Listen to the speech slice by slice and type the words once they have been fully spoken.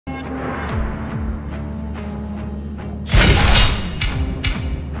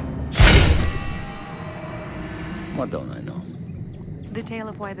What don't I know? The tale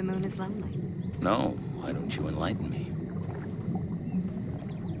of why the moon is lonely. No, why don't you enlighten me?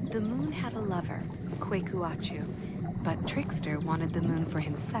 The moon had a lover, Kwekuachu, but Trickster wanted the moon for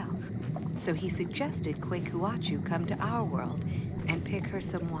himself. So he suggested Kwekuachu come to our world and pick her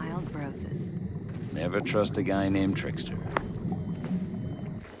some wild roses. Never trust a guy named Trickster.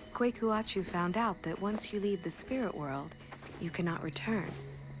 Kwekuachu found out that once you leave the spirit world, you cannot return.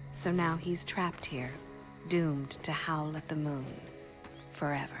 So now he's trapped here, doomed to howl at the moon.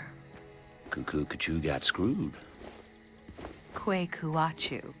 Forever. Cuckoo got screwed.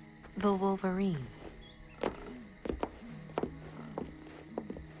 Kwekuachu, the Wolverine.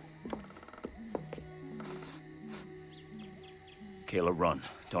 Kayla, run.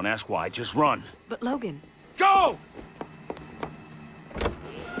 Don't ask why, just run. But Logan... Go!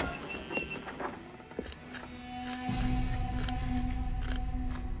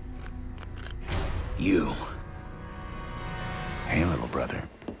 You. Hey, little brother.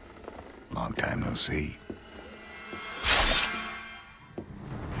 Long time no see.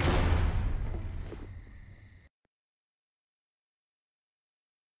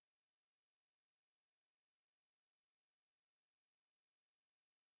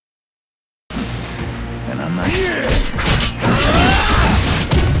 And I'm not here.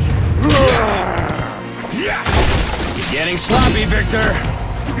 You're getting sloppy, Victor.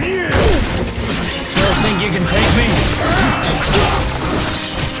 Still think you can take me?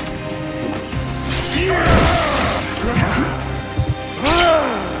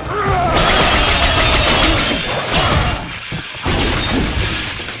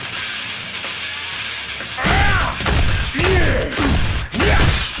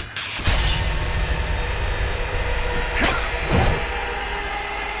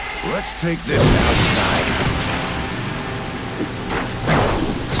 Let's take this outside.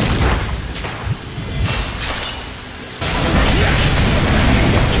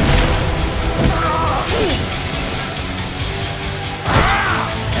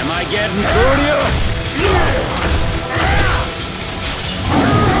 Am I getting through to you?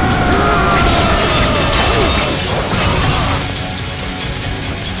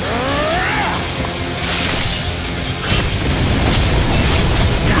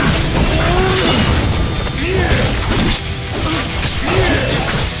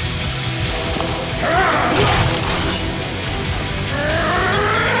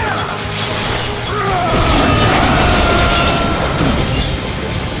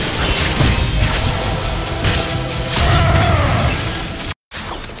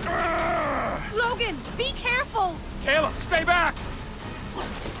 Be careful! Kayla, stay back!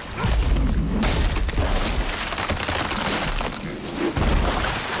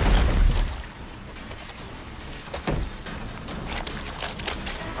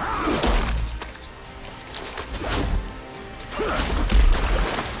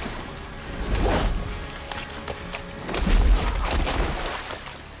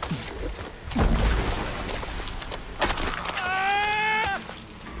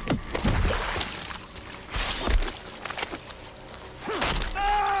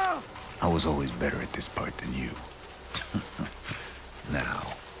 I was always better at this part than you. Now,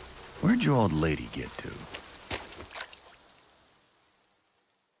 where'd your old lady get to?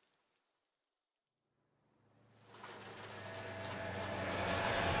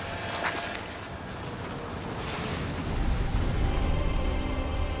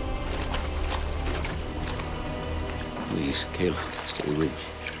 Please, Kayla, stay with me.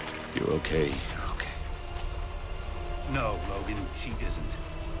 You're okay. You're okay. No, Logan, she isn't.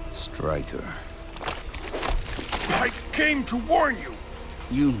 Strike her. I came to warn you!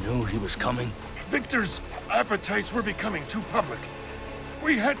 You knew he was coming? Victor's appetites were becoming too public.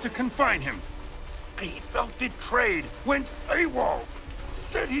 We had to confine him. He felt betrayed, went AWOL.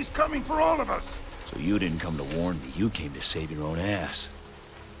 Said he's coming for all of us. So you didn't come to warn me, you came to save your own ass.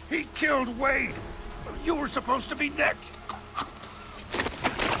 He killed Wade. You were supposed to be next.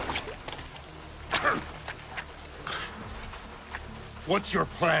 What's your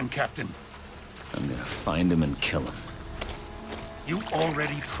plan, Captain? I'm gonna find him and kill him. You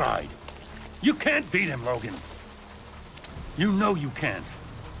already tried. You can't beat him, Logan. You know you can't.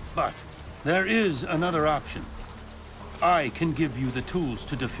 But there is another option. I can give you the tools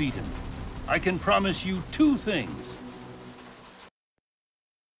to defeat him. I can promise you two things.